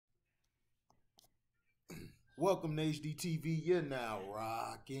Welcome to HDTV. You're now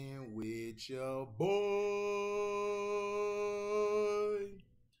rocking with your boy.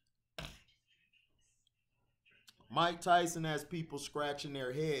 Mike Tyson has people scratching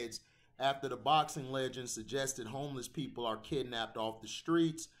their heads after the boxing legend suggested homeless people are kidnapped off the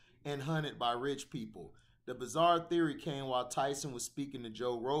streets and hunted by rich people. The bizarre theory came while Tyson was speaking to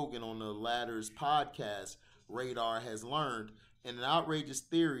Joe Rogan on the latter's podcast, Radar Has Learned, and an outrageous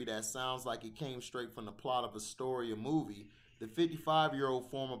theory that sounds like it came straight from the plot of a story or movie. The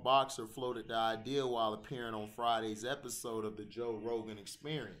 55-year-old former boxer floated the idea while appearing on Friday's episode of the Joe Rogan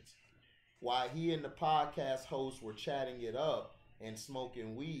Experience. While he and the podcast host were chatting it up and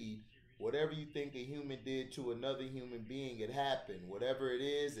smoking weed, whatever you think a human did to another human being, it happened. Whatever it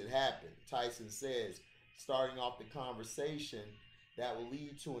is, it happened, Tyson says, starting off the conversation that will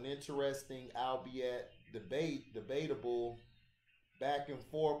lead to an interesting, albeit debatable, back and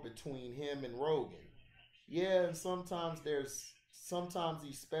forth between him and Rogan. Yeah, and sometimes these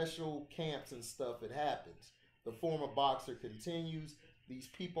special camps and stuff, it happens. The former boxer continues, these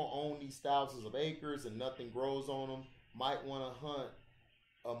people own these thousands of acres and nothing grows on them. Might want to hunt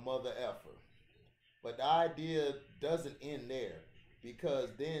a mother effer. But the idea doesn't end there, because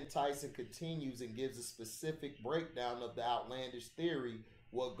then Tyson continues and gives a specific breakdown of the outlandish theory,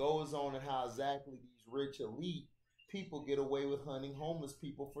 what goes on and how exactly these rich elite people get away with hunting homeless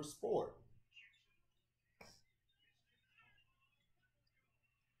people for sport.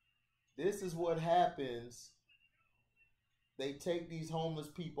 This is what happens. They take these homeless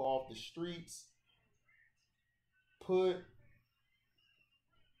people off the streets, put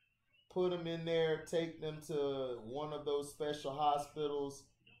them in there, take them to one of those special hospitals.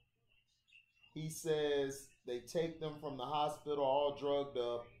 He says they take them from the hospital all drugged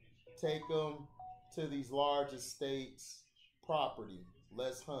up, take them to these large estates, property.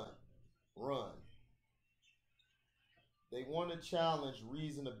 Let's hunt, run. They want to challenge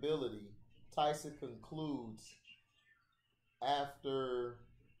reasonability, Tyson concludes, after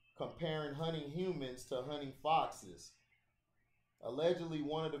comparing hunting humans to hunting foxes. Allegedly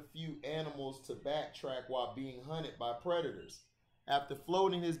one of the few animals to backtrack while being hunted by predators. After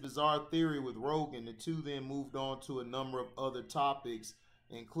floating his bizarre theory with Rogan, the two then moved on to a number of other topics,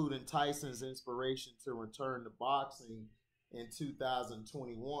 including Tyson's inspiration to return to boxing in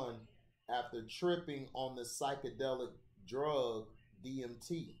 2021 after tripping on the psychedelic drug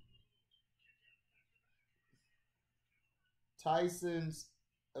DMT. Tyson's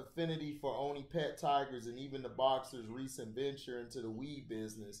affinity for owning pet tigers and even the boxer's recent venture into the weed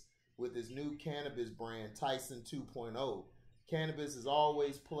business with his new cannabis brand, Tyson 2.0. Cannabis has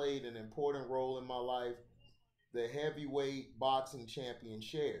always played an important role in my life, the heavyweight boxing champion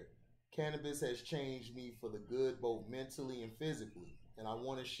shared. Cannabis has changed me for the good, both mentally and physically, and I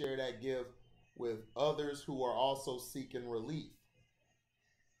want to share that gift with others who are also seeking relief.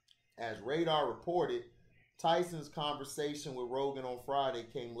 As Radar reported, Tyson's conversation with Rogan on Friday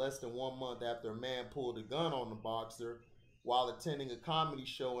came less than 1 month after a man pulled a gun on the boxer while attending a comedy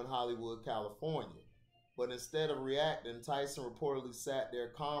show in Hollywood, California. But instead of reacting, Tyson reportedly sat there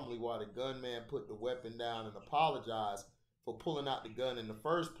calmly while the gunman put the weapon down and apologized for pulling out the gun in the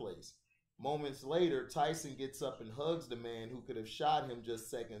first place. Moments later, Tyson gets up and hugs the man who could have shot him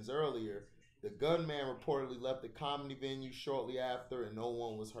just seconds earlier. The gunman reportedly left the comedy venue shortly after and no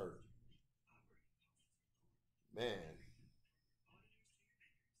one was hurt. Man.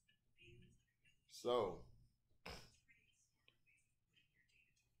 So,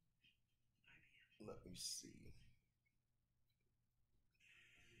 let me see.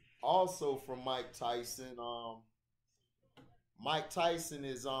 Also from Mike Tyson, Mike Tyson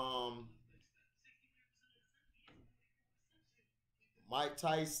is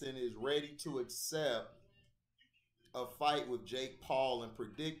ready to accept a fight with Jake Paul and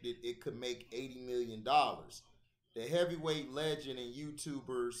predicted it could make $80 million. The heavyweight legend and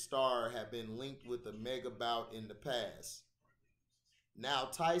YouTuber star have been linked with a mega bout in the past. Now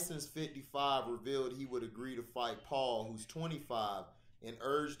Tyson's 55 revealed he would agree to fight Paul, who's 25, and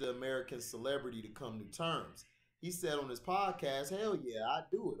urged the American celebrity to come to terms. He said on his podcast, "Hell yeah, I'd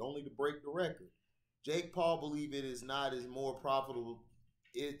do it, only to break the record." Jake Paul believed it is not as more profitable.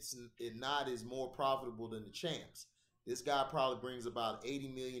 Not as more profitable than the champs. This guy probably brings about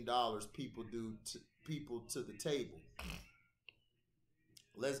 $80 million people to the table.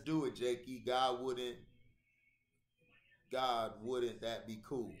 Let's do it, Jakey. God wouldn't that be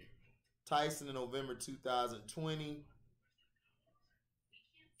cool? Tyson in November 2020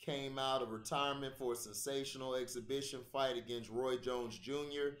 came out of retirement for a sensational exhibition fight against Roy Jones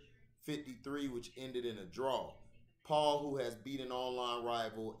Jr., 53, which ended in a draw. Paul, who has beaten online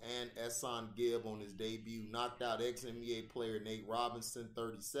rival and Esson Gibb on his debut, knocked out ex-NBA player Nate Robinson,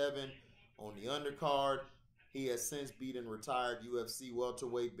 37, on the undercard. He has since beaten retired UFC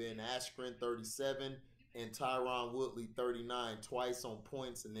welterweight Ben Askren, 37, and Tyron Woodley, 39, twice on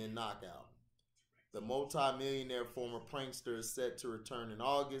points and then knockout. The multi-millionaire former prankster is set to return in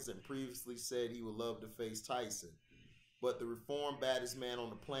August and previously said he would love to face Tyson. But the reformed baddest man on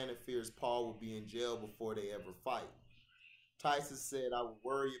the planet fears Paul will be in jail before they ever fight. Tyson said, "I would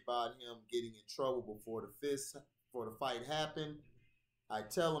worry about him getting in trouble before the fight happened. I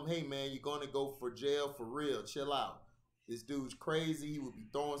tell him, hey man, you're gonna go for jail for real. Chill out. This dude's crazy. He would be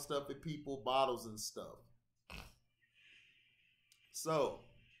throwing stuff at people, bottles and stuff." So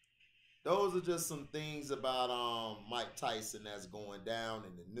those are just some things about Mike Tyson that's going down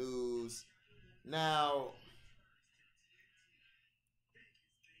in the news. Now,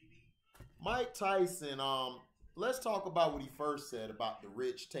 Mike Tyson, let's talk about what he first said about the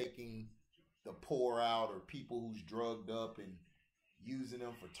rich taking the poor out, or people who's drugged up and using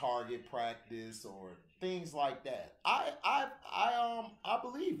them for target practice or things like that. I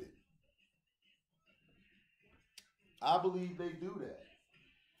believe it. I believe they do that.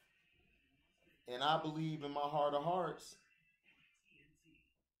 And I believe in my heart of hearts,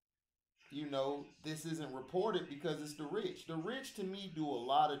 this isn't reported because it's the rich. The rich, to me, do a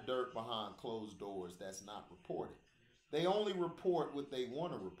lot of dirt behind closed doors that's not reported. They only report what they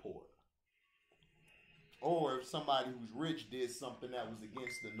want to report. Or if somebody who's rich did something that was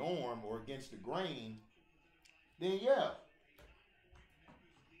against the norm or against the grain, then yeah,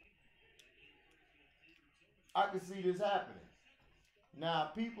 I can see this happening.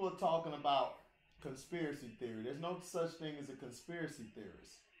 Now, people are talking about conspiracy theory. There's no such thing as a conspiracy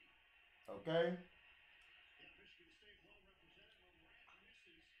theorist. Okay?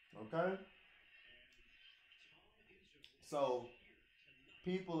 Okay? So,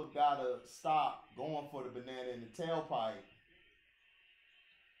 people have got to stop going for the banana in the tailpipe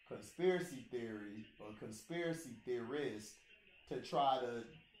conspiracy theory or conspiracy theorist to try to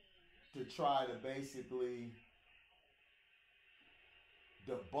basically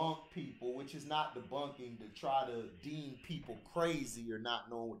debunk people, which is not debunking, to try to deem people crazy or not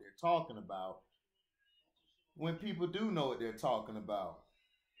knowing what they're talking about, when people do know what they're talking about.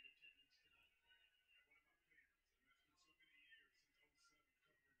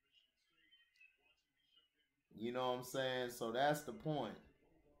 You know what I'm saying? So that's the point.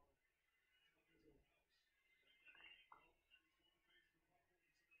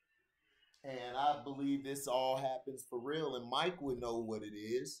 And I believe this all happens for real, and Mike would know what it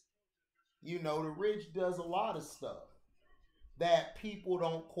is. The rich does a lot of stuff that people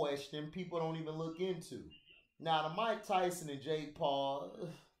don't question, people don't even look into. Now, the Mike Tyson and Jake Paul,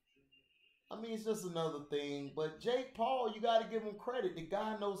 I mean, it's just another thing. But Jake Paul, you got to give him credit. The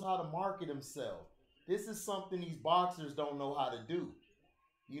guy knows how to market himself. This is something these boxers don't know how to do.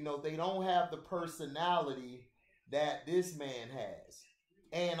 They don't have the personality that this man has.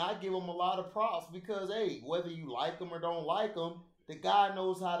 And I give him a lot of props because, hey, whether you like him or don't like him, the guy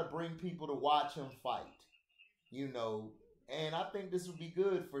knows how to bring people to watch him fight. You know, and I think this would be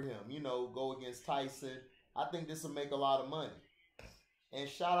good for him. Go against Tyson. I think this will make a lot of money. And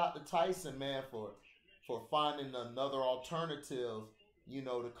shout out to Tyson, man, for finding another alternative,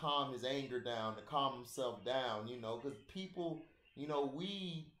 to calm his anger down, to calm himself down, because people,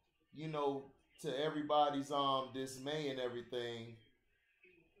 we, you know, to everybody's dismay and everything,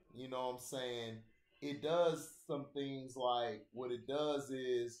 what I'm saying? It does some things, like what it does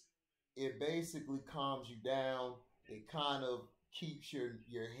is it basically calms you down. It kind of keeps your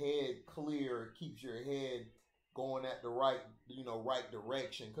head clear, keeps your head going at the right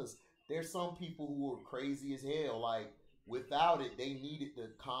direction. Because there's some people who are crazy as hell. Like without it, they need it to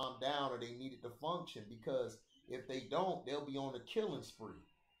calm down or they need it to function. Because if they don't, they'll be on a killing spree.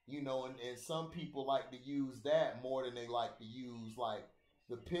 And some people like to use that more than they like to use like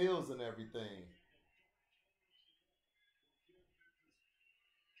the pills and everything.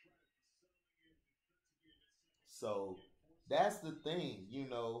 So that's the thing,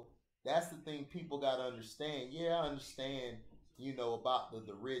 that's the thing people got to understand. Yeah, I understand, about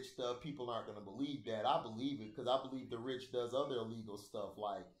the rich stuff. People aren't going to believe that. I believe it because I believe the rich does other illegal stuff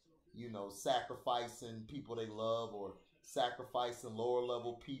like, sacrificing people they love or sacrificing lower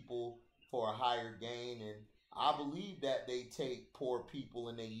level people for a higher gain. And I believe that they take poor people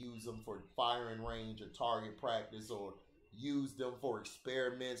and they use them for firing range or target practice or use them for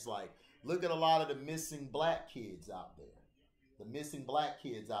experiments. Like, look at a lot of the missing black kids out there. The missing black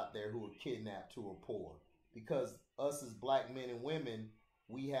kids out there who are kidnapped, who are poor. Because us as black men and women,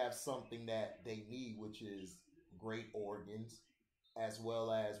 we have something that they need, which is great organs, as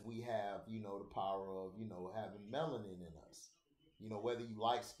well as we have, the power of, having melanin in us. Whether you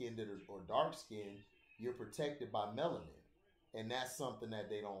light skinned or dark skinned, you're protected by melanin. And that's something that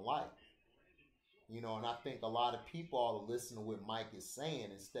they don't like. And I think a lot of people ought to listen to what Mike is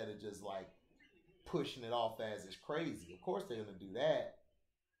saying instead of just like pushing it off as it's crazy. Of course they're gonna do that,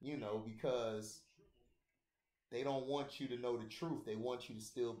 because they don't want you to know the truth. They want you to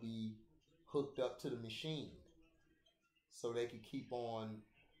still be hooked up to the machine. So they can keep on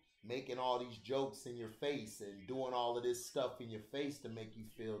making all these jokes in your face and doing all of this stuff in your face to make you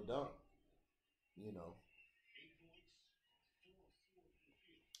feel dumb. You know.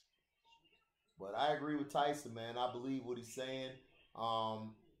 But I agree with Tyson, man. I believe what he's saying.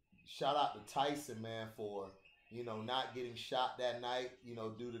 Shout out to Tyson, man, for not getting shot that night.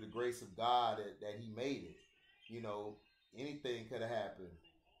 Due to the grace of God that he made it. Anything could have happened.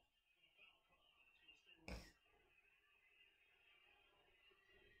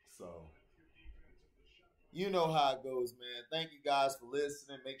 So you know how it goes, man. Thank you guys for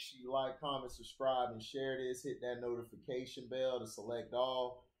listening. Make sure you like, comment, subscribe, and share this. Hit that notification bell to select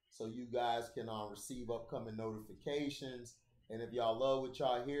all so you guys can receive upcoming notifications. And if y'all love what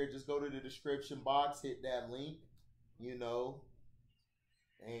y'all hear, just go to the description box, hit that link, and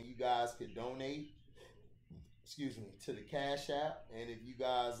you guys could donate, to the Cash App. And if you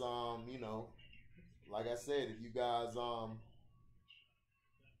guys, like I said, if you guys,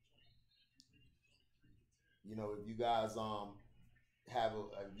 if you guys,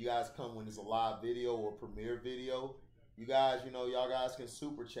 if you guys come when it's a live video or premiere video, you guys, y'all guys can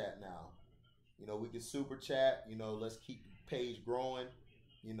super chat now. We can super chat. Let's keep the page growing.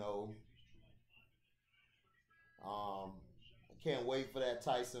 You know, I can't wait for that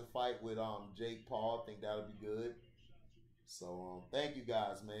Tyson fight with Jake Paul. I think that'll be good. So thank you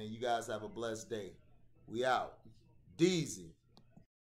guys, man. You guys have a blessed day. We out. Deezy.